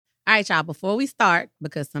All right, y'all, before we start,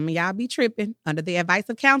 because some of y'all be tripping, under the advice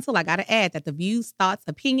of counsel, I got to add that the views, thoughts,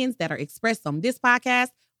 opinions that are expressed on this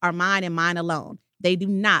podcast are mine and mine alone. They do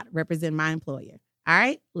not represent my employer. All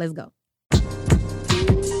right, let's go. Because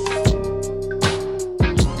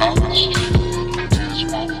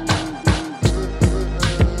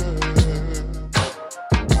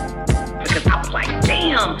I was like,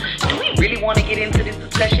 damn, do we really want to get into this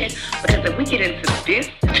discussion? Because if we get into this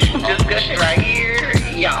discussion right here,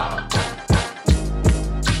 y'all.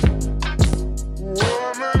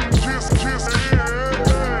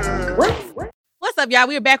 What's up, y'all?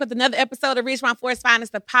 We're back with another episode of Richmond Forest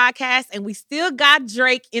Finest, the podcast, and we still got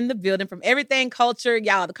Drake in the building from Everything Culture.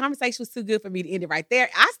 Y'all, the conversation was too good for me to end it right there.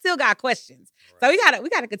 I still got questions. So we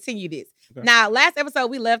gotta continue this. Okay. Now, last episode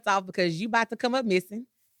we left off because you about to come up missing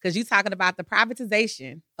because you talking about the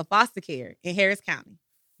privatization of foster care in Harris County.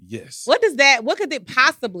 Yes. What could that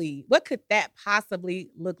possibly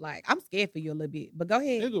look like? I'm scared for you a little bit, but go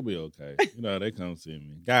ahead. It'll be okay. You know, they come see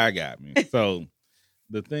me. God got me. So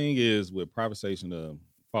the thing is with privatization of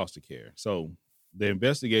foster care. So the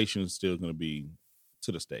investigation is still going to be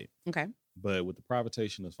to the state. Okay. But with the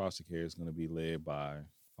privatization of foster care, it's going to be led by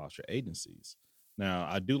foster agencies. Now,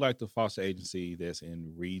 I do like the foster agency that's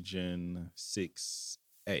in Region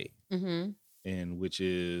 6A, and which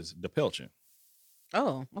is DePelchin.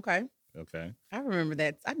 Oh, okay. Okay. I remember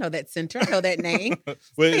that. I know that center. I know that name.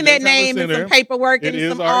 Well, seen that name in some paperwork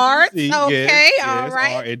and some art. Okay, yes, all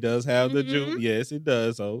right. It does have the juice. Yes, it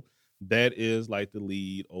does. So that is like the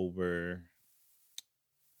lead over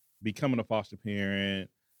becoming a foster parent.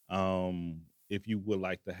 If you would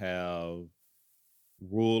like to have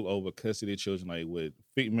rule over custody of children, like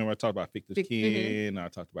remember I talked about fictive kin, I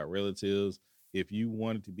talked about relatives. If you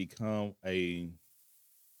wanted to become a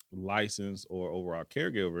licensed or overall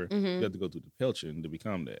caregiver, you have to go through the DePelchin to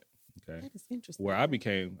become that. Okay. That is interesting. Where I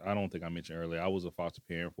became, I don't think I mentioned earlier, I was a foster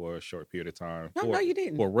parent for a short period of time. No, you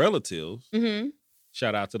didn't. For relatives.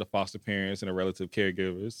 Shout out to the foster parents and the relative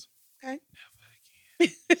caregivers. Okay.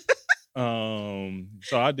 Never again.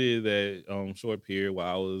 So I did that short period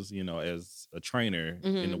while I was, as a trainer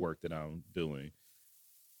in the work that I'm doing.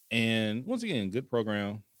 And once again, good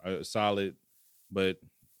program, solid, but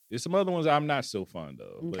there's some other ones I'm not so fond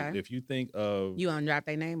of. Okay. But if you think of... You want to drop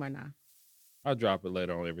their name or not? I'll drop it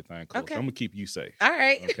later on Everything Close. Okay. I'm going to keep you safe. All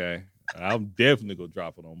right. Okay. I'm definitely going to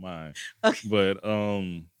drop it on mine. Okay. But,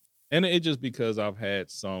 and it's just because I've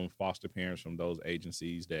had some foster parents from those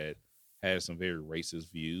agencies that had some very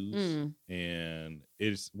racist views. And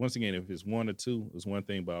it's, once again, if it's one or two, it's one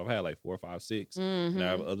thing, but I've had like 4, 5, 6. And I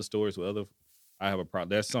have other stories with I have a problem.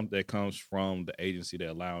 That's something that comes from the agency that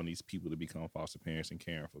allowing these people to become foster parents and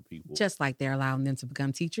caring for people. Just like they're allowing them to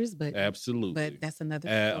become teachers, but absolutely. But that's another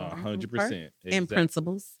story. 100%. Exactly. And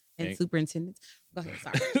principals and superintendents. Go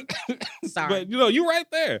ahead. Sorry. But you're right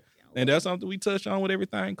there. And that's something we touched on with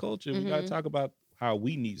Everything Culture. We got to talk about how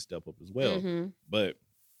we need to step up as well. But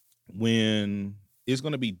when it's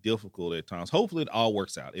going to be difficult at times, hopefully it all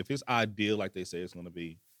works out. If it's ideal, like they say it's going to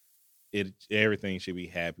be, everything should be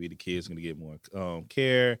happy. The kids going to get more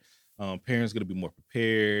care. Parents going to be more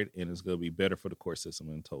prepared, and it's going to be better for the court system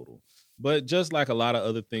in total. But just like a lot of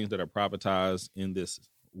other things that are privatized in this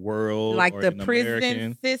world, like or the in prison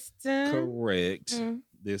American system, correct.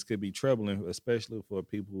 This could be troubling, especially for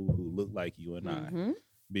people who look like you and I,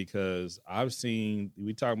 because I've seen.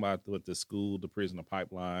 We talk about with the school, the prison, the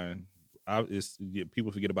pipeline.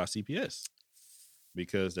 People forget about CPS.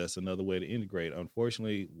 Because that's another way to integrate.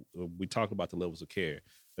 Unfortunately, we talked about the levels of care,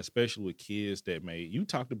 especially with kids that you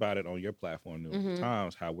talked about it on your platform numerous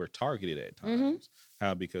times, how we're targeted at times,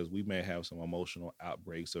 how because we may have some emotional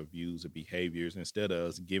outbreaks or views or behaviors, instead of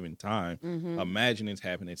us giving time, imagine it's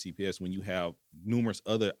happening at CPS when you have numerous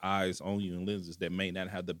other eyes on you and lenses that may not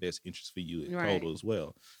have the best interest for you in total as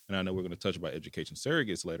well. And I know we're going to touch about education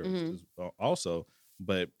surrogates later also.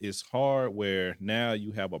 But it's hard where now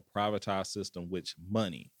you have a privatized system with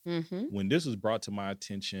money. When this was brought to my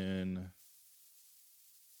attention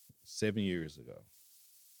 7 years ago,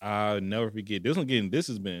 I'll never forget. This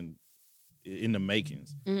has been in the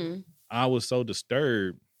makings. I was so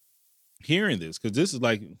disturbed hearing this because this is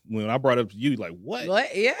like when I brought it up to you, like, what?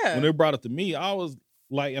 What? Yeah. When they brought it to me, I was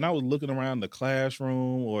like, and I was looking around the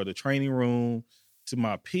classroom or the training room to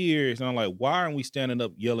my peers, and I'm like, why aren't we standing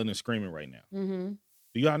up yelling and screaming right now?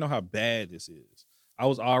 Do y'all know how bad this is? I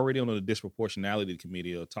was already on the disproportionality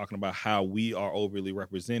committee of talking about how we are overly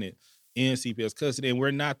represented in CPS custody, and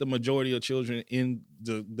we're not the majority of children in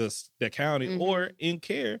the county or in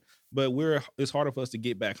care, but it's harder for us to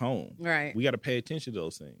get back home. Right. We got to pay attention to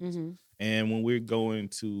those things. And when we're going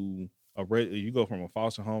to you go from a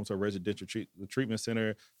foster home to a residential treatment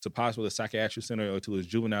center to possibly a psychiatric center or to a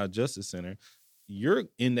juvenile justice center. You're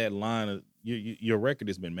in that line of your record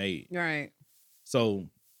has been made. Right. So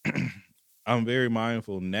I'm very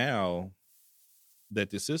mindful now that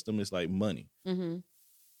the system is like money. Mm-hmm.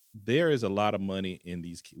 There is a lot of money in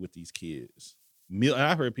with these kids.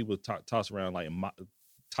 I've heard people toss around like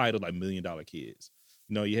titled like $1 million kids.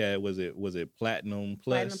 You know, you had was it Platinum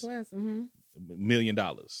Plus? Mm-hmm. $1 million.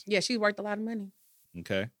 Yeah, she's worth a lot of money.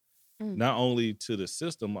 Okay. Not only to the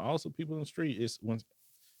system, but also people in the street. It's when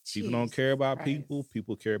people don't care about people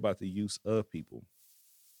care about the use of people.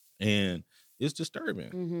 And it's disturbing.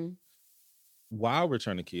 Mm-hmm. Why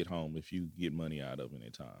return a kid home if you get money out of it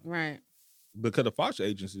in time? Right. Because the foster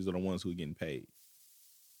agencies are the ones who are getting paid.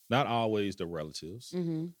 Not always the relatives,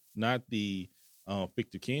 not the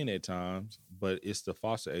fictive kin at times, but it's the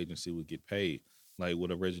foster agency would get paid. Like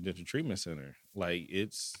with a residential treatment center, like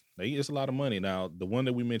it's a lot of money. Now, the one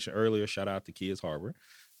that we mentioned earlier, shout out to Kids Harbor,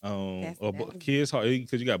 Kids Harbor,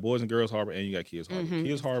 because you got Boys and Girls Harbor and you got Kids Harbor. Mm-hmm.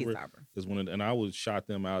 Kids Harbor is and I would shout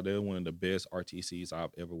them out. They're one of the best RTCs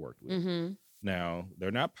I've ever worked with. Mm-hmm. Now,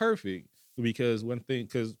 they're not perfect because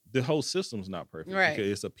the whole system's not perfect, right?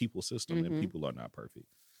 Because it's a people system and people are not perfect.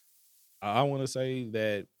 I want to say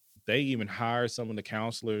that they even hired some of the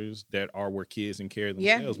counselors that are where kids in care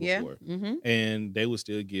themselves before. Mm-hmm. And they would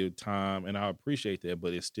still give time, and I appreciate that,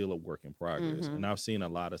 but it's still a work in progress. Mm-hmm. And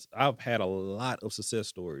I've had a lot of success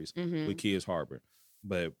stories with Kids Harbor.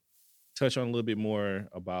 But touch on a little bit more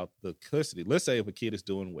about the custody. Let's say if a kid is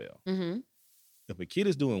doing well. Mm-hmm. If a kid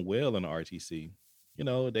is doing well in the RTC, you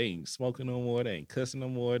know, they ain't smoking no more, they ain't cussing no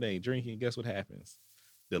more, they ain't drinking, guess what happens?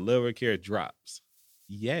 The level of care drops.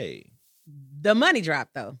 Yay. The money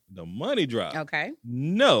dropped, though. The money dropped. Okay.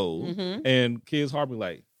 No. Mm-hmm. And Kids Harbor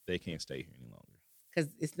like, they can't stay here any longer.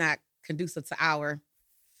 Because it's not conducive to our...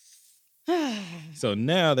 So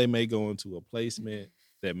now they may go into a placement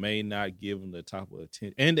that may not give them the type of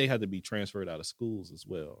attention. And they have to be transferred out of schools as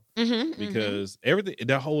well. Mm-hmm, because everything,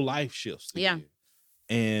 their whole life shifts. Yeah.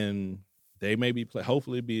 And they may be,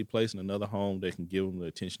 hopefully be placed in another home that can give them the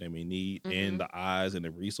attention they may need and the eyes and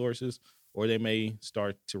the resources. Or they may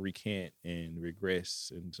start to recant and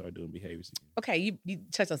regress and start doing behaviors again. Okay, you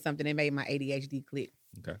touched on something that made my ADHD click.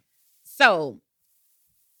 Okay. So,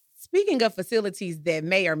 speaking of facilities that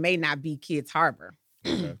may or may not be Kids Harbor,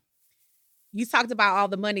 okay. You talked about all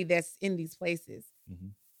the money that's in these places. Mm-hmm.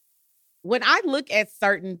 When I look at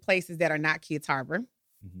certain places that are not Kids Harbor,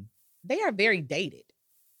 they are very dated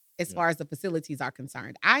as far as the facilities are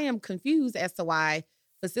concerned. I am confused as to why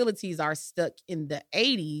facilities are stuck in the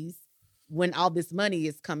 80s when all this money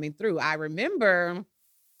is coming through. I remember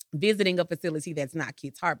visiting a facility that's not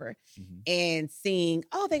Kids Harbor and seeing,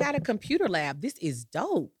 oh, they got a computer lab. This is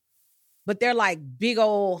dope. But they're like big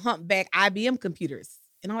old humpback IBM computers.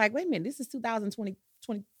 And I'm like, wait a minute, this is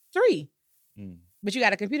 2023. But you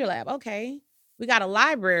got a computer lab. Okay. We got a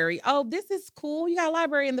library. Oh, this is cool. You got a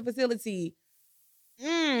library in the facility.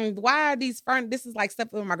 Why are these this is like stuff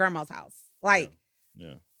in my grandma's house. Like,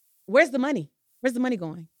 where's the money? Where's the money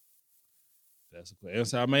going? That's a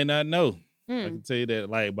answer I may not know. I can tell you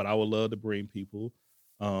that, but I would love to bring people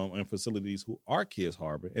in facilities who are Kids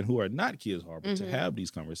Harbor and who are not Kids Harbor to have these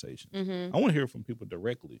conversations. I want to hear from people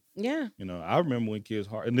directly. Yeah. You know, I remember when Kids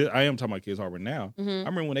Harbor, and I am talking about Kids Harbor now. I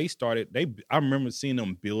remember when they started, I remember seeing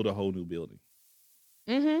them build a whole new building.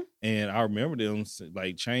 And I remember them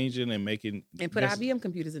like changing and making. And put IBM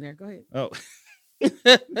computers in there. Go ahead. Oh.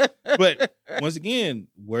 But once again,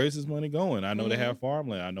 where is this money going? I know they have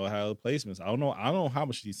farmland. I know how the placements. I don't know how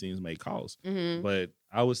much these things may cost. But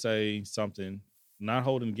I would say something, not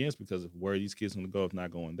holding against because of where these kids are going to go if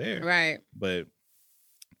not going there. Right. But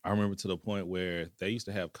I remember to the point where they used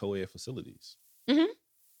to have co-ed facilities. They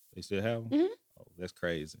still have them? Oh, that's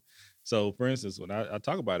crazy. So, for instance, when I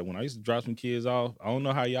talk about it, when I used to drop some kids off, I don't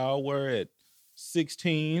know how y'all were at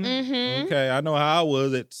 16. Okay, I know how I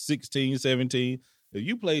was at 16, 17. If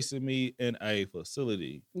you placing me in a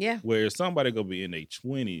facility where somebody gonna be in their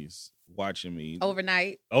 20s watching me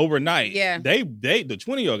overnight, they the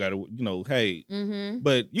 20-year-old gotta, hey,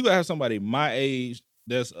 but you gotta have somebody my age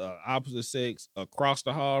that's opposite sex across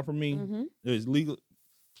the hall from me. It's legal.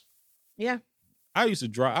 Yeah, I used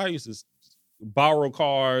to borrow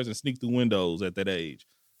cars and sneak through windows at that age.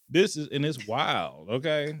 It's wild,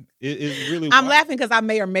 okay? It's really wild. I'm laughing because I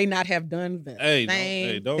may or may not have done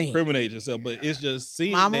that. Don't incriminate yourself, but it's just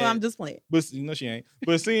seeing Mama, that. I'm just playing. But she ain't.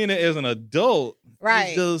 But seeing it as an adult, right?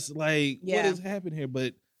 It's just like, what is happening here?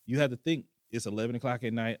 But you have to think, it's 11 o'clock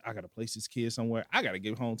at night. I got to place this kid somewhere. I got to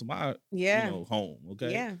get home to my home,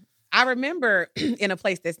 okay? Yeah. I remember in a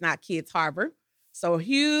place that's not Kids Harbor So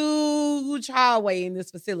huge hallway in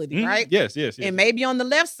this facility, right? Yes. And maybe on the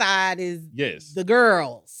left side is the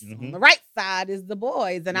girls. On the right side is the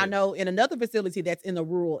boys. And I know in another facility that's in the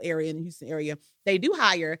rural area, in the Houston area, they do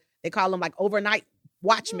hire, they call them like overnight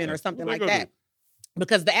watchmen or something like that.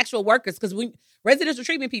 Because the actual workers, because we residential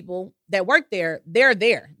treatment people that work there, they're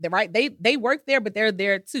there, right? They work there, but they're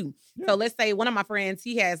there too. Yeah. So let's say one of my friends,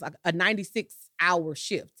 he has a 96-hour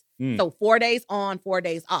shift. So 4 days on, 4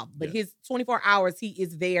 days off. But his 24 hours, he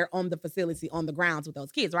is there on the facility, on the grounds with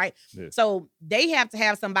those kids, right? Yes. So they have to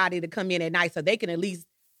have somebody to come in at night so they can at least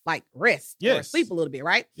like rest or sleep a little bit,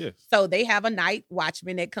 right? Yes. So they have a night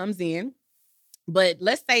watchman that comes in. But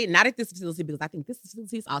let's say, not at this facility, because I think this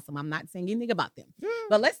facility is awesome. I'm not saying anything about them.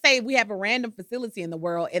 But let's say we have a random facility in the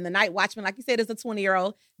world and the night watchman, like you said, is a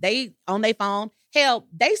 20-year-old. They on their phone. Hell,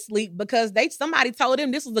 they sleep because somebody told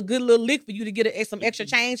them this was a good little lick for you to get some extra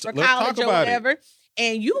change for college or whatever.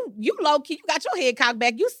 And you low key, you got your head cocked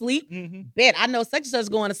back. You sleep. Bet I know such and such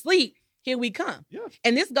going to sleep. Here we come. Yeah.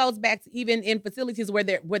 And this goes back to even in facilities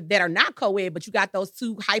that are not co-ed, but you got those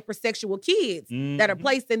two hypersexual kids that are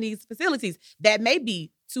placed in these facilities that may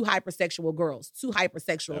be two hypersexual girls, two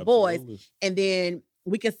hypersexual boys. And then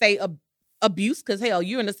we can say abuse, because hell,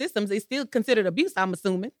 you're in the systems, it's still considered abuse, I'm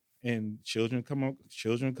assuming. And children come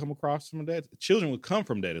across from that. Children would come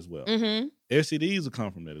from that as well. STDs will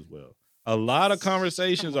come from that as well. A lot of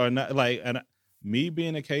conversations are not like, and me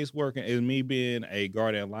being a caseworker and me being a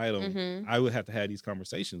guardian ad litem, I would have to have these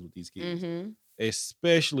conversations with these kids,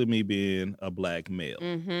 especially me being a Black male.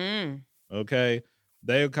 Okay,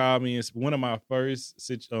 they'll call me. And one of my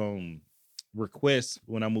first requests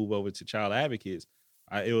when I moved over to Child Advocates,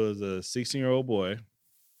 it was a 16-year-old boy,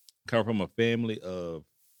 come from a family of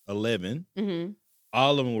 11.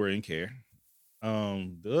 All of them were in care.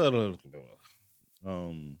 And the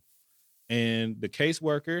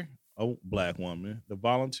caseworker, a Black woman, the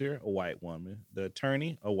volunteer, a white woman, the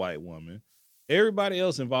attorney, a white woman. Everybody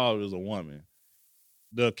else involved was a woman.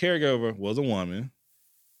 The caregiver was a woman.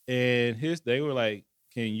 And they were like,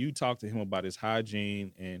 can you talk to him about his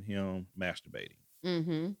hygiene and him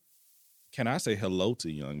masturbating? Can I say hello to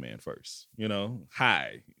a young man first?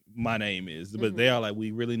 Hi, my name is. But they are like,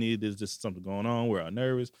 we really need this. Just something going on. We're all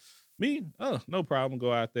nervous. Me, no problem.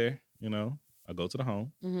 Go out there. I go to the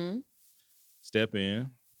home, step in,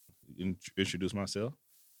 introduce myself.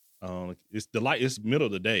 It's middle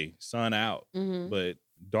of the day, sun out, but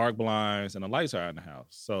dark blinds and the lights are out in the house.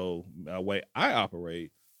 So the way I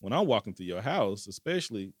operate when I'm walking through your house,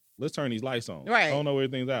 especially, let's turn these lights on. Right. I don't know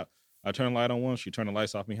everything's out. I turn the light on once, she turn the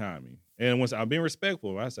lights off behind me. And once I'm being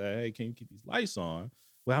respectful, I say, hey, can you keep these lights on?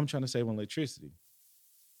 Well, I'm trying to save on electricity.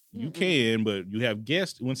 You can, but you have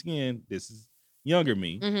guests. Once again, this is younger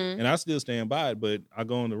me, and I still stand by it, but I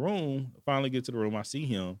go in the room, finally get to the room, I see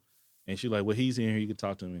him, and she's like, well, he's in here, you can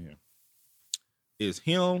talk to him in here. It's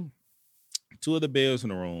him, two of the beds in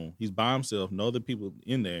the room, he's by himself, no other people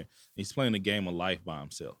in there, he's playing a game of life by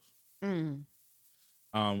himself.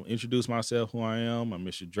 Introduce myself, who I am. I'm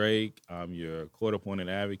Mr. Drake. I'm your court-appointed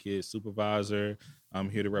advocate, supervisor. I'm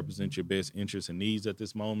here to represent your best interests and needs at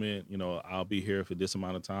this moment. I'll be here for this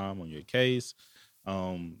amount of time on your case.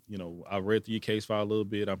 I've read through your case file a little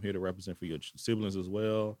bit. I'm here to represent for your siblings as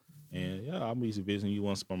well. And I'll be visiting you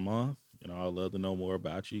once per month. I'd love to know more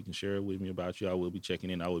about you. You can share it with me about you. I will be checking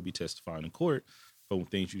in. I will be testifying in court for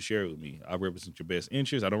things you share with me. I represent your best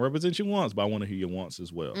interests. I don't represent you once, but I want to hear your wants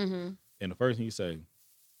as well. And the first thing you say,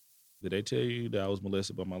 did they tell you that I was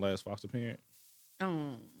molested by my last foster parent?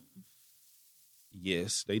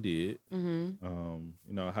 Yes, they did.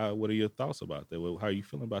 What are your thoughts about that? How are you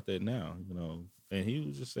feeling about that now? And he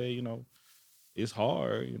was just say, it's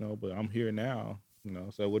hard, but I'm here now.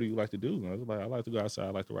 So what do you like to do? And I was like, I like to go outside.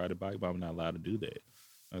 I like to ride a bike, but I'm not allowed to do that.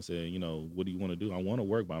 I said, what do you want to do? I want to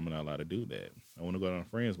work, but I'm not allowed to do that. I want to go out with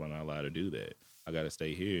friends, but I'm not allowed to do that. I got to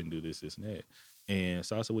stay here and do this, and that. And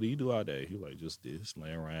so I said, what do you do all day? He was like, just this,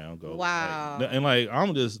 lay around, go. Wow. And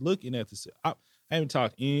I'm just looking at this. I haven't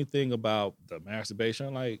talked anything about the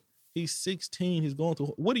masturbation. Like, he's 16. He's going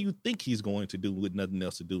through. What do you think he's going to do with nothing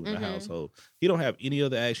else to do in the household? He don't have any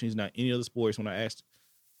other actions, not any other sports. When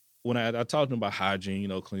I talked to him about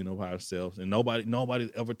hygiene, cleaning up by himself, and nobody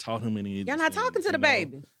ever taught him any. You're not talking to the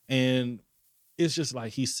baby. And it's just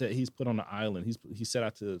like he's put on the island. He set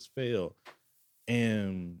out to fail,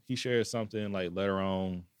 and he shared something like later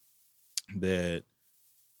on that.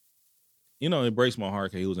 It breaks my heart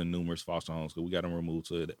because he was in numerous foster homes because we got him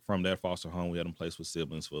removed from that foster home. We had him placed with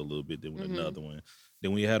siblings for a little bit, then with another one.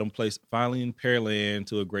 Then we had him placed finally in Pearland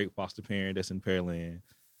to a great foster parent that's in Pearland.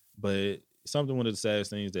 But something one of the saddest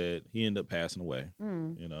things that he ended up passing away,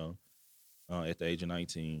 at the age of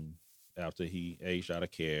 19. after he aged out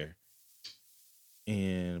of care.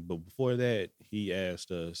 But before that, he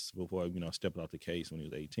asked us, before, stepping off the case when he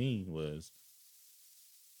was 18, was,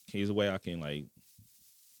 here's a way I can like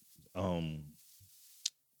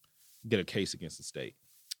get a case against the state.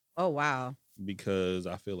 Oh, wow. Because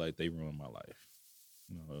I feel like they ruined my life.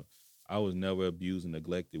 I was never abused and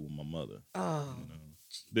neglected with my mother. Oh.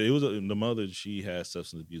 But it was the mother, she had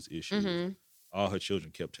substance abuse issues. Mm-hmm. All her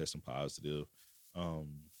children kept testing positive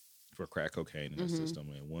for crack cocaine in the system.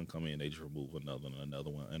 And one come in, they just remove another one, another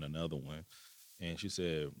one, and another one. And he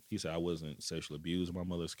said, I wasn't sexually abused in my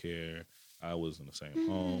mother's care. I was in the same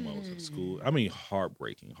home. I was in school. I mean,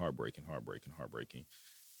 heartbreaking.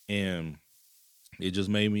 And it just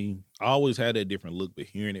made me, I always had that different look, but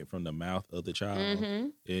hearing it from the mouth of the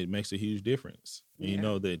child, it makes a huge difference.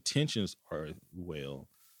 Yeah. The intentions are well,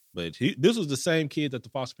 but this was the same kid that the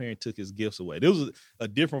foster parent took his gifts away. There was a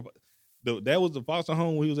different, that was the foster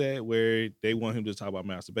home he was at where they want him to talk about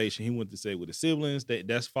masturbation. He went to say with his siblings,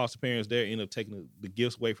 that's foster parents there, end up taking the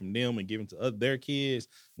gifts away from them and giving to their kids,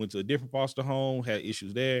 went to a different foster home, had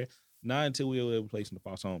issues there. Not until we were able to place in the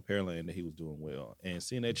foster home Pearland that he was doing well. And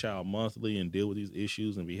seeing that child monthly and deal with these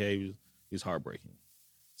issues and behaviors is heartbreaking.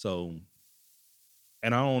 So,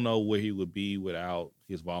 and I don't know where he would be without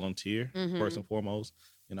his volunteer, first and foremost.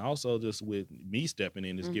 And also just with me stepping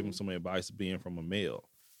in, just giving some advice being from a male.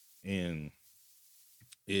 And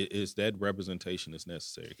it's that representation that's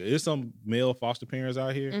necessary. There's some male foster parents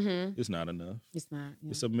out here. It's not enough. It's not. Yeah.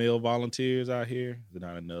 There's some male volunteers out here. It's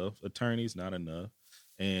not enough. Attorneys, not enough.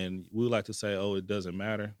 And we like to say, oh, it doesn't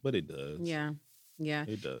matter, but it does. Yeah.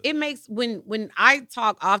 It does. It makes, when I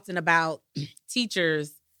talk often about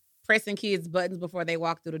teachers pressing kids' buttons before they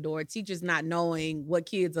walk through the door, teachers not knowing what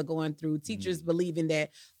kids are going through, teachers believing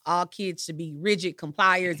that all kids should be rigid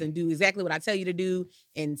compliers and do exactly what I tell you to do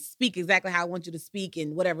and speak exactly how I want you to speak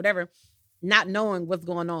and whatever, not knowing what's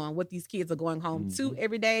going on, what these kids are going home to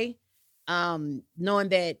every day. Knowing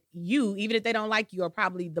that you, even if they don't like you, are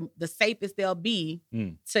probably the safest they'll be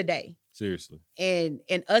today. Seriously. And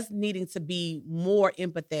us needing to be more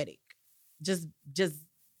empathetic. Just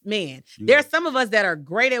man. Yeah. There are some of us that are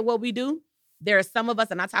great at what we do. There are some of us,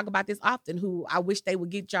 and I talk about this often, who I wish they would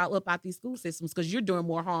get y'all up out these school systems because you're doing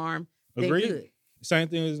more harm than good. Same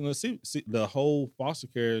thing as the whole foster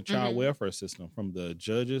care child welfare system, from the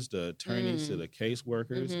judges, the attorneys, to the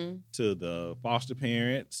caseworkers, to the foster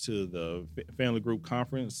parents, to the family group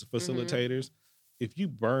conference facilitators. If you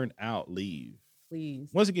burn out, leave.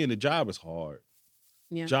 Please. Once again, the job is hard.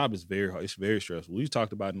 Yeah. Job is very hard. It's very stressful. We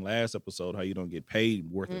talked about in the last episode how you don't get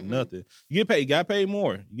paid worth of nothing. You got paid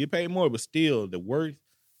more. You get paid more, but still the worth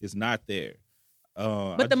is not there.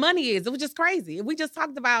 But the money is. It was just crazy. We just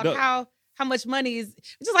talked about how much money is,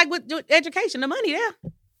 just like with education, the money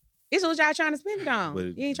there. It's what y'all trying to spend it on.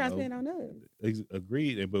 But, you ain't trying to spend it on us.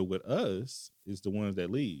 Agreed. But with us, it's the ones that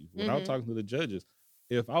leave. When I was talking to the judges,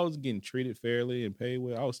 if I was getting treated fairly and paid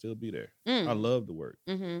well, I would still be there. I love the work.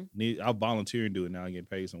 I volunteer and do it now and get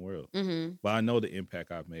paid somewhere else. But I know the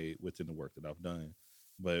impact I've made within the work that I've done.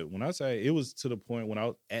 But when I say, it was to the point when I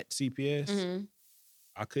was at CPS,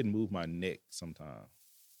 I couldn't move my neck sometimes.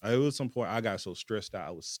 It was some point I got so stressed out,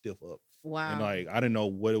 I was stiff up. Wow. And I didn't know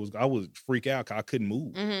what it was. I would freak out because I couldn't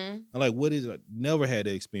move. I'm like, what is it? I never had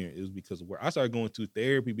that experience. It was because of work. I started going to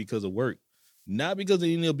therapy because of work. Not because of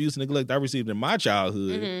any abuse and neglect I received in my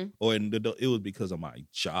childhood, or it was because of my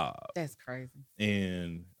job. That's crazy.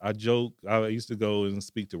 And I joke, I used to go and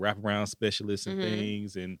speak to wraparound specialists and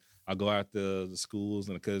things, and I go out to the schools,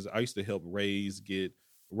 and because I used to help raise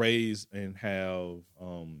and have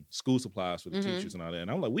school supplies for the teachers and all that.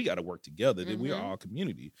 And I'm like, we got to work together. That we are all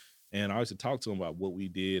community. And I used to talk to them about what we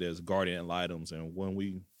did as guardian ad litems and when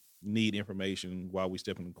we need information while we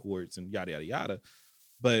step in the courts and yada, yada, yada.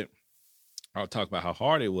 But I'll talk about how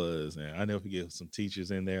hard it was. And I never forget some teachers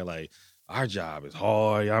in there like, our job is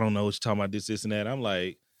hard. I don't know what you're talking about, this, and that. I'm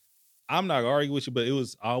like, I'm not arguing with you, but it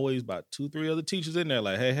was always about 2-3 other teachers in there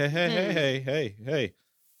like, hey.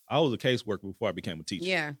 I was a caseworker before I became a teacher.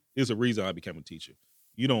 Yeah. It's a reason I became a teacher.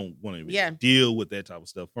 You don't want to deal with that type of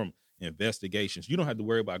stuff from investigations. You don't have to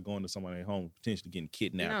worry about going to somebody's home, potentially getting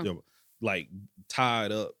kidnapped, like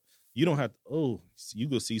tied up. You don't have to, you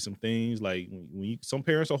go see some things like when some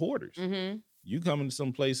parents are hoarders. You come into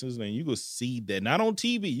some places and you go see that, not on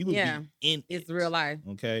TV, you go be in it's real life.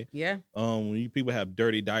 Okay. Yeah. When people have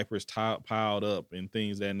dirty diapers piled up and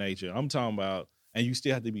things of that nature, I'm talking about. And you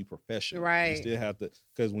still have to be professional. Right. You still have to,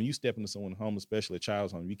 because when you step into someone's home, especially a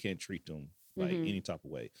child's home, you can't treat them like any type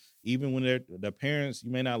of way. Even when their parents,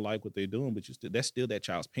 you may not like what they're doing, but that's still that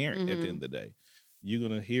child's parent at the end of the day. You're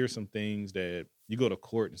going to hear some things that you go to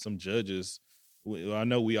court and some judges, I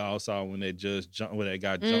know we all saw when that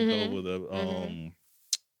guy jumped over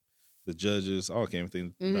the judges. I can't even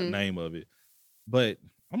think the name of it, but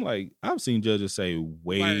I'm like, I've seen judges say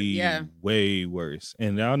way worse,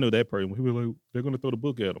 and I know that person. He was like, they're going to throw the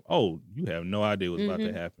book at him. Oh, you have no idea what's about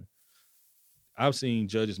to happen. I've seen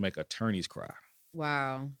judges make attorneys cry.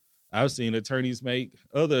 Wow. I've seen attorneys make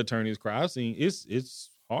other attorneys cry. I've seen it's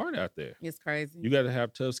hard out there. It's crazy. You got to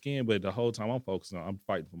have tough skin, but the whole time I'm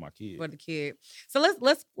fighting for my kid. For the kid. So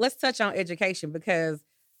let's touch on education, because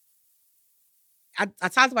I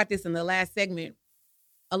talked about this in the last segment.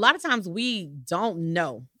 A lot of times we don't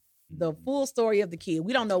know the full story of the kid.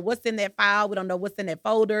 We don't know what's in that file. We don't know what's in that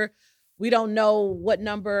folder. We don't know what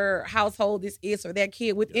number household this is for that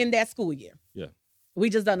kid within that school year. Yeah. We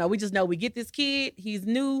just don't know. We just know we get this kid. He's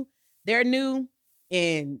new. They're new,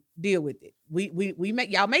 and deal with it.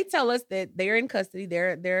 Y'all may tell us that they're in custody.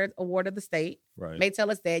 They're a ward of the state. Right. May tell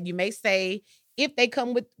us that. You may say if they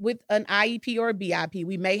come with an IEP or a BIP,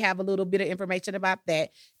 we may have a little bit of information about that,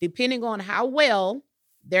 depending on how well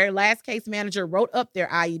their last case manager wrote up their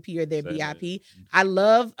IEP or their BIP. I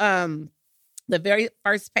love the very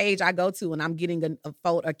first page I go to when I'm getting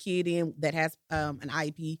a kid in that has an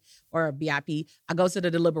IEP or a BIP. I go to the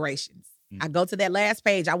deliberations. I go to that last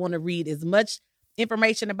page. I want to read as much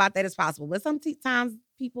information about that as possible. But sometimes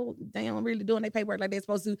people, they don't really doing their paperwork like they're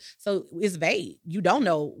supposed to. So it's vague. You don't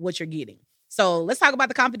know what you're getting. So let's talk about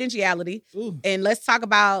the confidentiality. And let's talk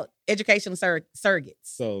about educational surrogates.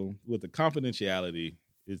 So with the confidentiality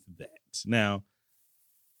is that. Now,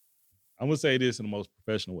 I'm going to say this in the most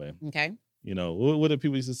professional way. Okay. You know, what do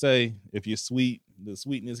people used to say? If you're sweet, the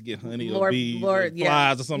sweetness get honey or bees or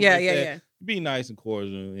flies or something like that. Yeah. Be nice and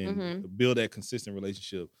cordial and build that consistent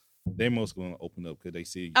relationship. They're most going to open up because they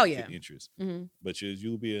see your interest. But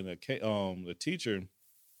you being a teacher,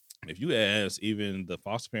 if you ask even the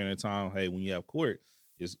foster parent at the time, hey, when you have court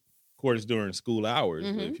is during school hours.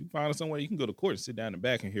 But if you find somewhere you can go to court and sit down in the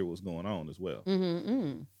back and hear what's going on as well.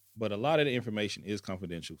 But a lot of the information is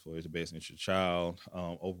confidential for the best interest of the child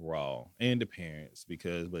overall and the parents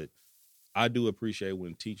but I do appreciate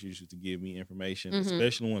when teachers used to give me information,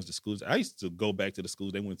 especially ones the schools. I used to go back to the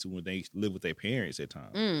schools they went to when they lived with their parents at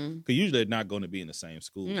times. Because usually they're not going to be in the same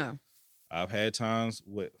school. No. I've had times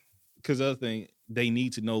because the other thing, they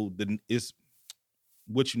need to know is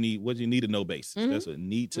what you need to know basis. That's a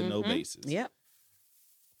need to know basis. Yep.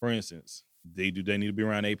 For instance, they need to be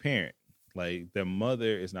around a parent. Like their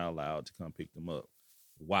mother is not allowed to come pick them up.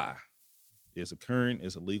 Why? It's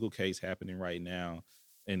a legal case happening right now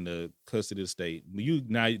in the custody of the state.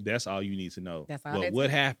 That's all you need to know. That's all. But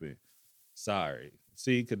what happened? Sorry.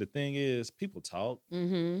 See, because the thing is, people talk.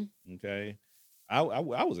 Okay. I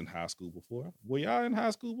was in high school before. Were y'all in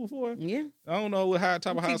high school before? Yeah. I don't know what type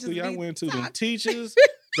of high school y'all went to. The teachers,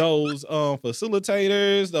 those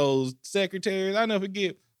facilitators, those secretaries. I never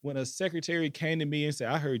forget when a secretary came to me and said,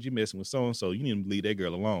 I heard you messing with so-and-so. You need to leave that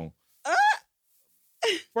girl alone.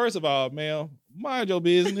 First of all, ma'am, mind your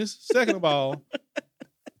business. Second of all,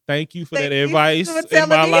 thank you for that advice in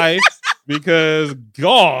my life, because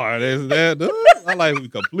God, my life was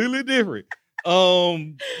completely different.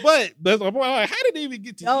 But that's my point. Like, how did they even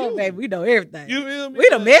get to you? Oh, baby, we know everything. You feel me? We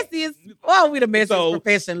the messiest. Oh, we the messiest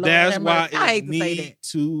profession. Lord, that's why I it hate to say that. need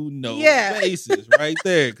to know basis right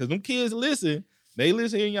there. Because them kids listen. They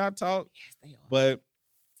listen and y'all talk. Yes, they are. But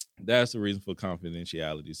that's the reason for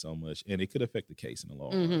confidentiality so much. And it could affect the case in the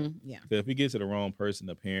long run. Yeah. If we get to the wrong person,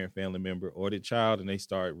 the parent, family member, or the child, and they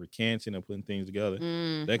start recanting and putting things together,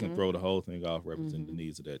 they can throw the whole thing off representing the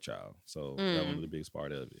needs of that child. So that's one of the biggest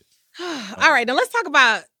part of it. All right, now let's talk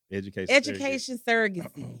about education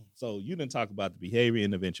surrogacy. So you didn't talk about the behavior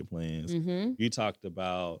intervention plans. You talked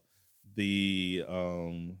about the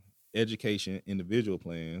education individual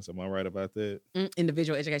plans. Am I right about that?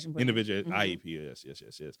 Individual education plans. Individual IEP, yes.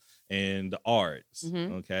 And the arts,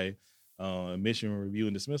 okay. Admission, review,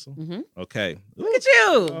 and dismissal. Okay. Look at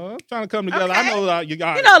you. I'm trying to come together. Okay. I know you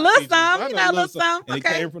got a little something. A little something. And it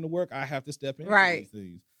came from the work. I have to step in. Right. These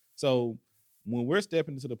things. So when we're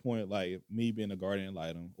stepping to the point, like me being a guardian ad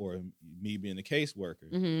litem or me being a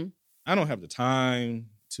caseworker, I don't have the time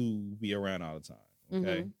to be around all the time.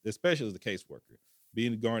 Okay. Especially as a caseworker.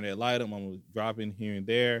 Being a guardian ad litem, I'm going to drop in here and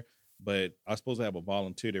there, but I'm supposed to have a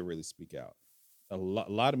volunteer to really speak out.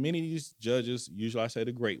 Many of these judges, usually I say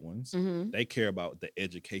the great ones, they care about the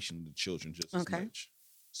education of the children just as much.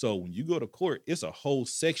 So when you go to court, it's a whole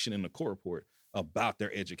section in the court report about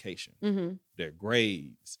their education, their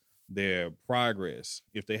grades, their progress.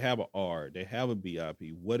 If they have an R, they have a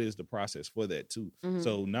BIP, what is the process for that too?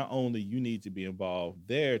 So not only you need to be involved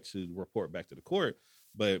there to report back to the court,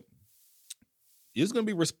 but it's gonna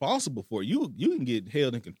be responsible for it. You can get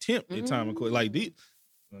held in contempt at time of court. Like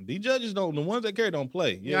these judges don't, the ones that care don't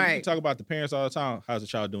play. Yeah, you can talk about the parents all the time. How's the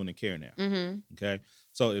child doing in care now? Okay,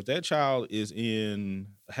 so if that child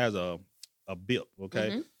has a BIP,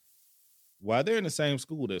 okay, while they're in the same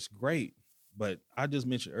school, that's great. But I just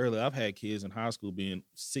mentioned earlier, I've had kids in high school being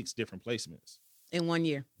 6 different placements in 1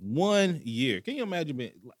 year. 1 year. Can you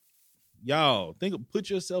imagine y'all put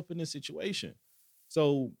yourself in this situation?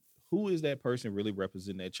 So who is that person really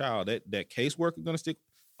representing that child? That caseworker going to stick?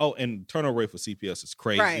 Oh, and turnover rate for CPS is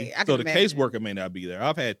crazy. Right. So the caseworker may not be there.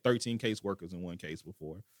 I've had 13 caseworkers in one case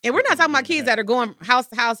before. And we're not talking about kids that are going house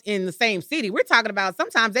to house in the same city. We're talking about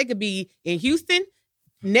sometimes they could be in Houston.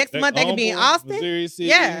 Next month they could be in Austin. Missouri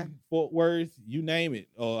City, Fort Worth, you name it.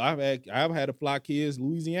 Oh, I've had to fly kids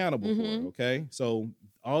Louisiana before. Okay, so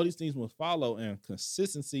all these things must follow, and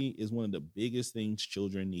consistency is one of the biggest things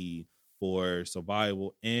children need for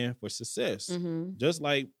survival and for success. Just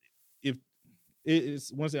like if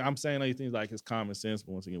it's once again, I'm saying these things like it's common sense,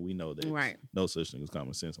 but once again, we know that no such thing as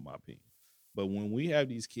common sense, in my opinion. But when we have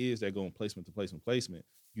these kids that go in placement to placement,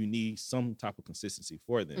 you need some type of consistency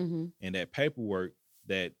for them, and that paperwork.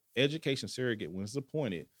 That education surrogate, when it's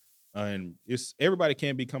appointed, and everybody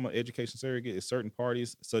can become an education surrogate. It's certain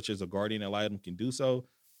parties, such as a guardian ad litem, can do so.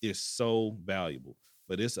 It's so valuable,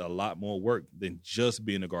 but it's a lot more work than just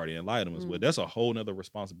being a guardian ad litem as well. That's a whole nother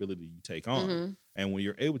responsibility you take on. And when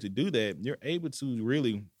you're able to do that, you're able to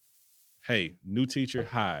really, hey, new teacher,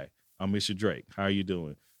 hi, I'm Mr. Drake. How are you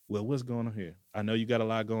doing? Well, what's going on here? I know you got a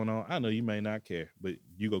lot going on. I know you may not care, but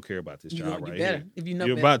you go care about this child right here. If you know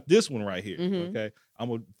you're about this one right here, okay? I'm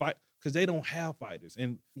going to fight because they don't have fighters.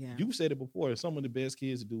 And you said it before, some of the best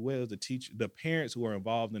kids to do well is the parents who are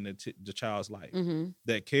involved in the child's life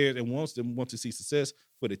that cares and want to see success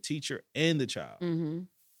for the teacher and the child.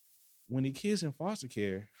 When the kids in foster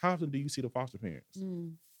care, how often do you see the foster parents?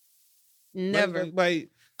 Never. Like,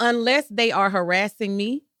 unless they are harassing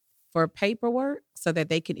me for paperwork so that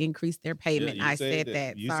they can increase their payment. Yeah, I said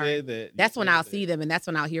that. You Sorry. said that. That's when I'll see them, and that's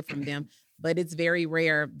when I'll hear from them. But it's very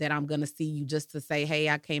rare that I'm going to see you just to say, hey,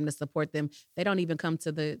 I came to support them. They don't even come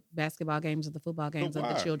to the basketball games or the football games of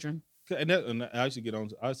the children. And I actually get on.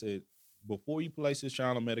 I said, before you place this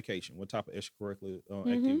child on medication, what type of extracurricular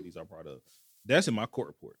activities are part of? That's in my court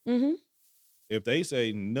report. If they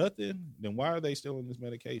say nothing, then why are they still on this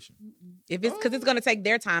medication? If it's because it's going to take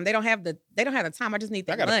their time, they don't have the time. I just need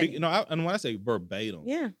that money. And when I say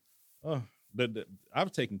verbatim,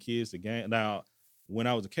 I've taken kids to game. Now, when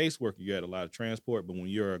I was a caseworker, you had a lot of transport, but when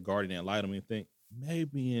you're a guardian ad litem, you think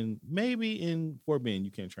maybe in Fort Bend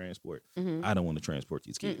you can transport. I don't want to transport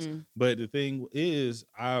these kids. But the thing is,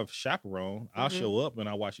 I've chaperoned. I'll show up and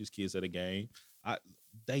I watch these kids at a game.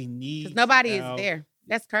 They need because nobody is there.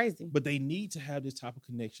 That's crazy. But they need to have this type of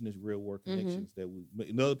connection, this real world connections that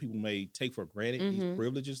other people may take for granted, these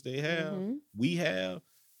privileges they have, we have.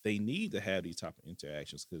 They need to have these type of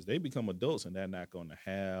interactions because they become adults and they're not going to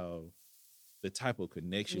have the type of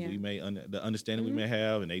connection we may, the understanding we may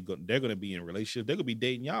have, and they're going to be in relationships. They're going to be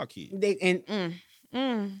dating y'all kids.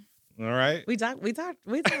 All right. We talked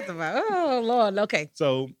about, oh, Lord, okay.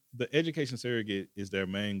 So the education surrogate is their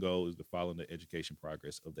main goal is to follow the education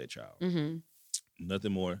progress of their child.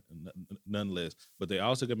 Nothing more, none less. But they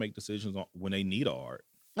also can make decisions on when they need art.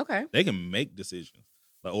 Okay. They can make decisions.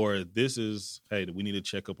 Or this is, hey, we need to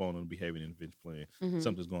check up on the behavior intervention plan.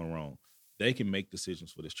 Something's going wrong. They can make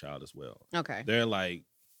decisions for this child as well. Okay. They're like,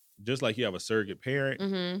 just like you have a surrogate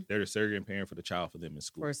parent, they're the surrogate parent for the child for them in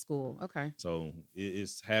school. For school, okay. So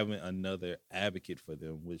it's having another advocate for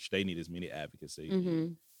them, which they need as many advocates as they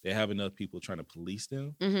need. They have enough people trying to police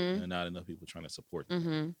them and not enough people trying to support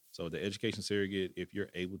them. So the education surrogate, if you're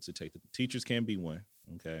able to take the teachers can be one.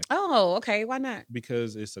 Okay. Oh, okay. Why not?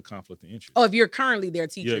 Because it's a conflict of interest. Oh, if you're currently their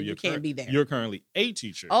teacher, you can't be there. You're currently a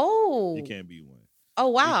teacher. Oh. You can't be one. Oh,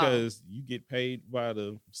 wow. Because you get paid by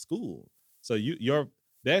the school. So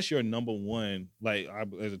that's your number one, like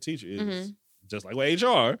as a teacher, is just like with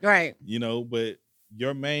HR. Right. But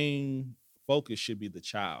your main focus should be the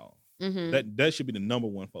child. That should be the number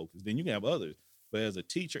one focus. Then you can have others. But as a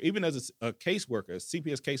teacher, even as a caseworker, a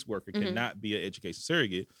CPS caseworker cannot be an education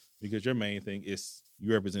surrogate because your main thing is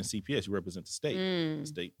you represent CPS, you represent the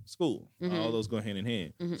state school. All those go hand in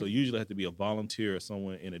hand. So you usually have to be a volunteer or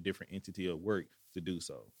someone in a different entity of work to do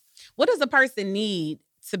so. What does a person need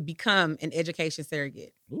to become an education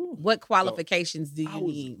surrogate? Ooh. What qualifications do you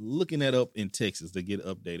need? I was looking that up in Texas to get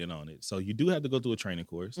updated on it. So you do have to go through a training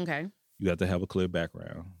course. Okay. You have to have a clear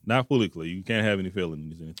background. Not fully clear. You can't have any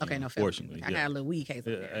felonies. Okay, no felonies. Unfortunately. I got a little weed case.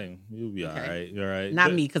 Hey, you'll be Okay. all right. All right.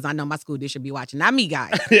 Not me, because I know my school district be watching. Not me,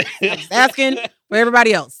 guys. I'm just asking for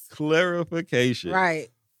everybody else. Clarification. Right.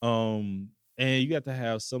 And you got to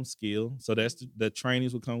have some skill. So that's the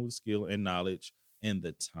trainings will come with skill and knowledge and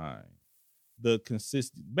the time. The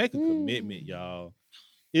consistent, make a commitment, y'all.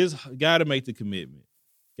 Is got to make the commitment.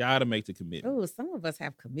 Got to make the commitment. Oh, some of us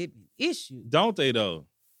have commitment issues. Don't they though?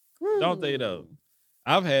 Ooh. Don't they though?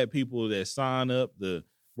 I've had people that sign up to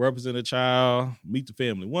represent a child, meet the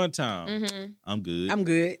family one time. Mm-hmm. I'm good. I'm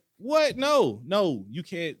good. What? No, you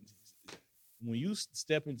can't. When you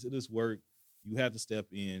step into this work, you have to step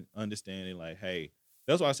in understanding like, hey,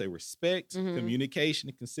 that's why I say respect, communication,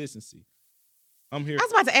 and consistency. I'm here. I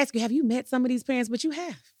was about to ask you, have you met some of these parents? But you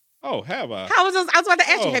have. Oh, have I? I was about to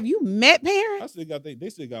ask you, have you met parents? I still got they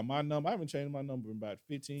still got my number. I haven't changed my number in about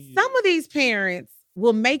 15 years. Some of these parents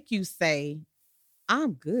will make you say,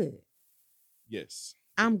 I'm good. Yes.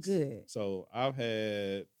 I'm good. So I've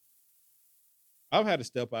had to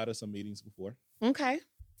step out of some meetings before. Okay.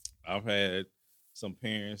 I've had some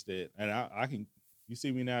parents that, and I can, you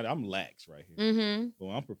see me now, I'm lax right here. Mm-hmm. But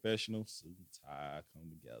I'm professional, suit and tie, come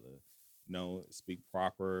together, speak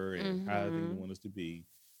proper and how they want us to be.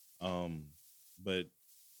 But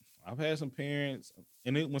I've had some parents,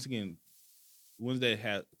 and it, once again, ones that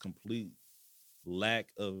had complete lack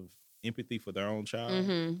of empathy for their own child.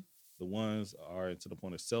 Mm-hmm. The ones are to the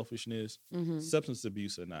point of selfishness, substance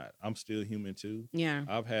abuse or not. I'm still human too. Yeah.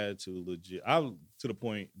 I've had to to the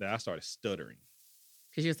point that I started stuttering.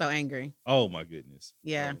 Because you're so angry. Oh my goodness.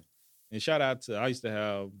 Yeah. And shout out to, I used to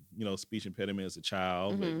have, speech impediment as a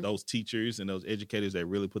child, but those teachers and those educators that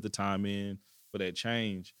really put the time in for that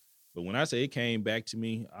change. But when I say it came back to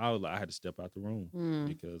me, I had to step out the room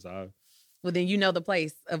because well, then you know the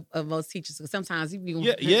place of most teachers. Because sometimes you be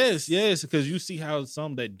yes, because you see how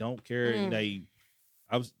some that don't care,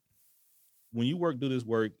 when you do this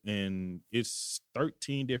work, and it's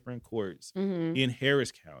 13 different courts in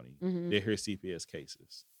Harris County that hear CPS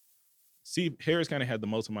cases. Harris County had the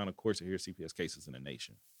most amount of courts that hear CPS cases in the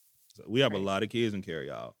nation. So we have a lot of kids in care,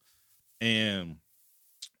 y'all. And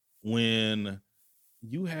when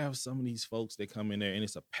you have some of these folks that come in there and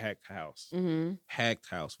it's a packed house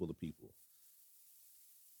full of people.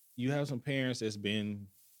 You have some parents that's been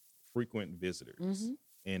frequent visitors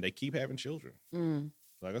and they keep having children.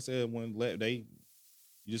 Like I said, you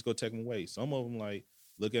just go take them away. Some of them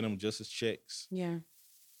look at them just as checks. Yeah.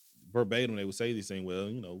 Verbatim, they would say these things.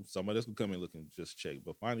 Well, somebody else could come in looking just check,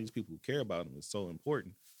 but finding these people who care about them is so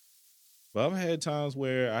important. But I've had times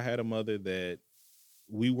where I had a mother that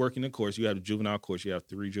we work in the courts. You have a juvenile courts. You have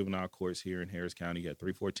 3 juvenile courts here in Harris County. You have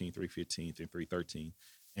 314, 315, and 313.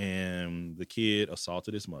 And the kid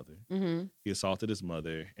assaulted his mother. He assaulted his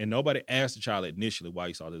mother. And nobody asked the child initially why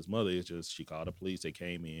he assaulted his mother. It's just she called the police. They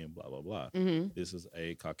came in, blah, blah, blah. This is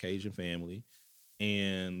a Caucasian family.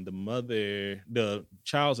 And the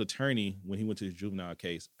child's attorney, when he went to his juvenile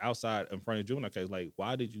case, outside in front of the juvenile case,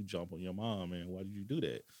 why did you jump on your mom and why did you do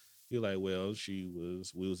that? He was like, well,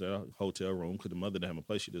 we was at a hotel room because the mother didn't have a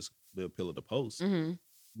place. She just lived pillar to post.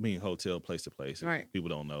 Meaning hotel, place to place. Right. People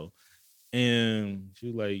don't know. And she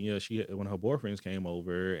was like, when her boyfriends came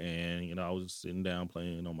over and, I was sitting down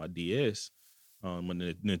playing on my DS, my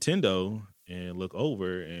Nintendo, and look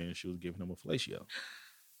over and she was giving him a fellatio.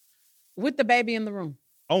 With the baby in the room?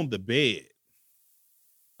 On the bed.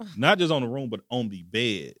 Not just on the room, but on the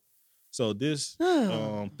bed. So this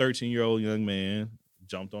 13-year-old young man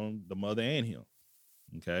jumped on the mother and him.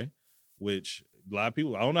 Okay? Which a lot of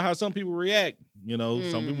people, I don't know how some people react.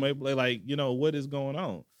 Some people may be what is going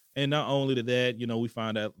on? And not only to that, we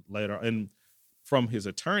find out later, and from his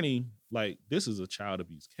attorney, this is a child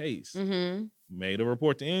abuse case. Made a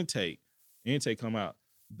report to intake. Intake come out.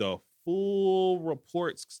 The full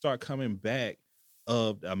reports start coming back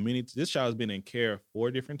this child's been in care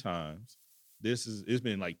 4 different times. It's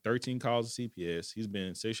been 13 calls to CPS. He's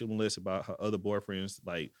been sexually molested by her other boyfriends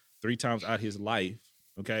 3 times out of his life.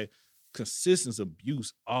 Okay. Consistent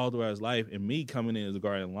abuse all throughout his life. And me coming in as a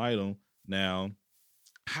guardian ad litem now,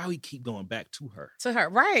 how he keep going back to her.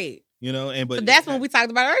 Right. But that's when we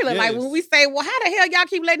talked about earlier. Yes. When we say, well, how the hell y'all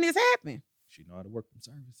keep letting this happen? She know how to work them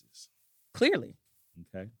services. Clearly.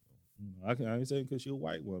 Okay. I can say because she's a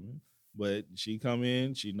white woman, but she come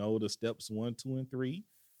in, she know the steps 1, 2, and 3.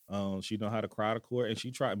 She know how to cry to court, and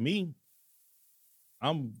she tried me.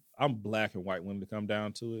 I'm black and white when it come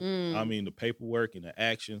down to it. I mean, the paperwork and the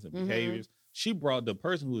actions and behaviors. She brought the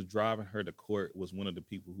person who was driving her to court was one of the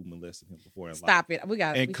people who molested him before in life. Stop it. We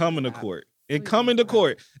got and coming to court and come into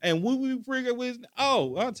court. And when we figure with,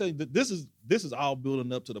 I'll tell you, this is all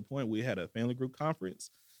building up to the point we had a family group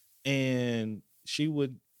conference, and she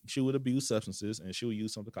would abuse substances, and she would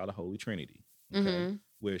use something called a Holy Trinity,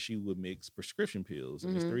 where she would mix prescription pills.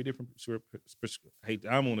 And there's 3 different. I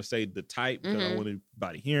don't want to say the type because I don't want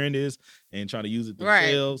anybody hearing this and trying to use it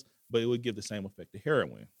themselves, but it would give the same effect to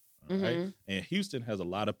heroin. Right? And Houston has a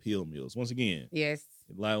lot of pill mills. Once again, yes,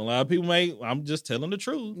 a lot of people I'm just telling the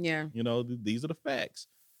truth. Yeah, these are the facts.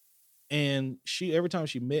 And every time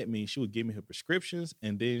she met me, she would give me her prescriptions,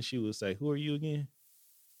 and then she would say, "Who are you again?"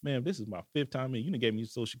 "Ma'am, this is my 5th time in. You done gave me your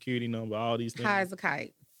social security number, all these things." High as a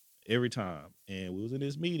kite. Every time. And we was in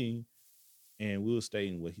this meeting, and we were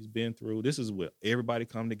stating what he's been through. This is what everybody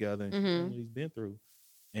come together and what he's been through.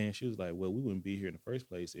 And she was like, "Well, we wouldn't be here in the first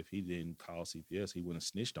place if he didn't call CPS. He wouldn't have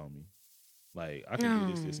snitched on me. Like, I can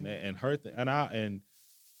do this, and that." And her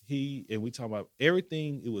and we talk about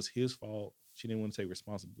everything. It was his fault. She didn't want to take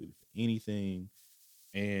responsibility for anything.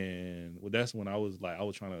 And that's when I was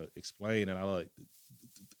trying to explain, and I was like,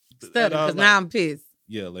 because now I'm pissed.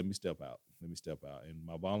 Yeah, let me step out. And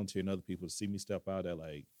my volunteer and other people see me step out, they're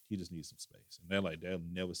like, he just needs some space. And they're like, they'll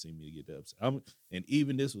never see me get that upset. And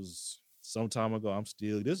even this was some time ago.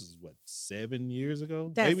 this is what, 7 years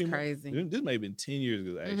ago? That's maybe crazy. This may have been 10 years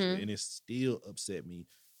ago, actually. And it still upset me.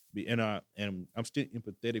 And I'm still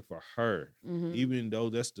empathetic for her, even though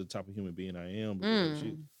that's the type of human being I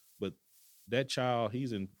am. But that child,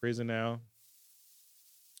 he's in prison now.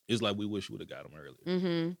 It's like we wish we would have got him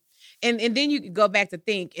earlier. And then you go back to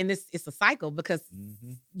think, and it's a cycle because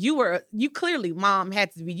you clearly, mom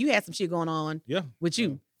had some shit going on with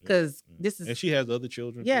you because this is, and she has other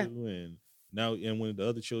children too, and now when the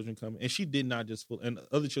other children come, and she did not just and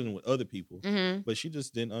other children with other people, but she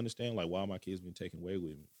just didn't understand like why my kids been taken away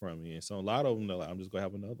from me, and so a lot of them are like, I'm just gonna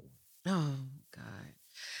have another one. Oh God.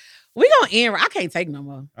 We gonna end. I can't take no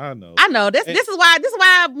more. I know. This is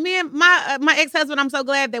why me and my ex-husband, I'm so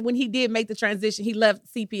glad that when he did make the transition, he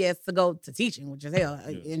left CPS to go to teaching, which is hell,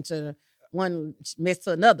 into one mess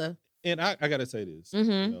to another. And I gotta say this,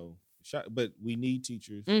 but we need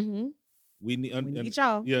teachers. We need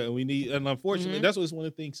y'all. Yeah, we need, and unfortunately, that's what's one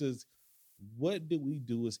of the things is, what do we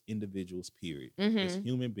do as individuals? Period. As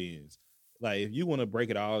human beings. Like, if you want to break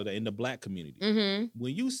it all in the Black community,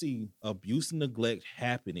 when you see abuse and neglect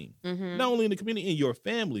happening, not only in the community, in your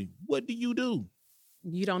family, what do?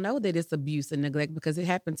 You don't know that it's abuse and neglect because it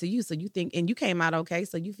happened to you. So you think, and you came out okay,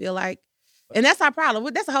 so you feel like, and that's our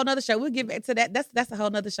problem. That's a whole nother show. We'll get back to that. That's a whole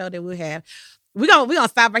nother show that we'll have. We're gonna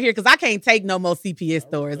stop right here because I can't take no more CPS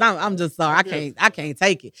stories. I'm just sorry. I can't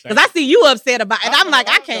take it. Because I see you upset about it. And I'm like,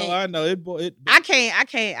 I can't. I know. I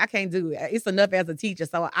can't do it. It's enough as a teacher.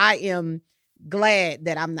 So I am glad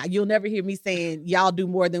that I'm not. You'll never hear me saying y'all do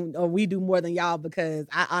more than, or we do more than y'all, because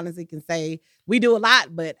I honestly can say we do a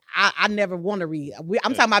lot, but I never want to read.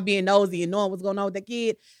 I'm talking about being nosy and knowing what's going on with the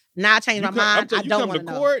kid. Now I changed my mind. I don't want to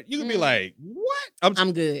know. Court, you can be like, what?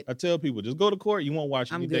 I'm good. I tell people, just go to court. You won't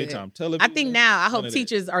watch any daytime television. I think now, I hope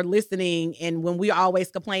teachers are listening, and when we're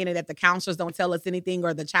always complaining that the counselors don't tell us anything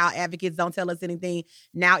or the child advocates don't tell us anything,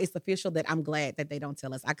 now it's official that I'm glad that they don't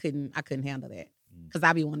tell us. I couldn't handle that because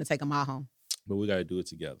I be wanting to take them all home. But we got to do it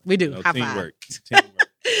together. We do. High teamwork.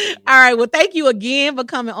 All right. Well, thank you again for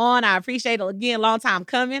coming on. I appreciate it. Again, long time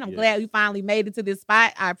coming. I'm glad we finally made it to this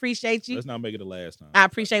spot. I appreciate you. Let's not make it the last time. I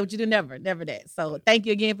appreciate what you do. Never that. So thank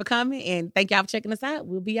you again for coming, and thank y'all for checking us out.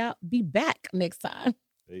 We'll be back next time.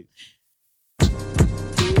 Hey.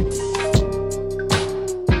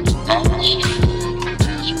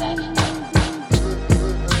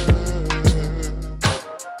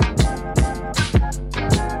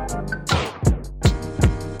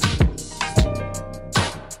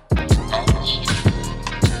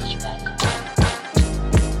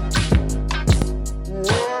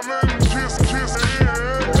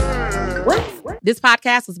 This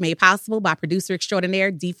podcast was made possible by producer extraordinaire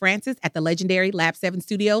D. Francis at the legendary Lab 7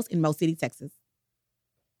 Studios in Mo City, Texas.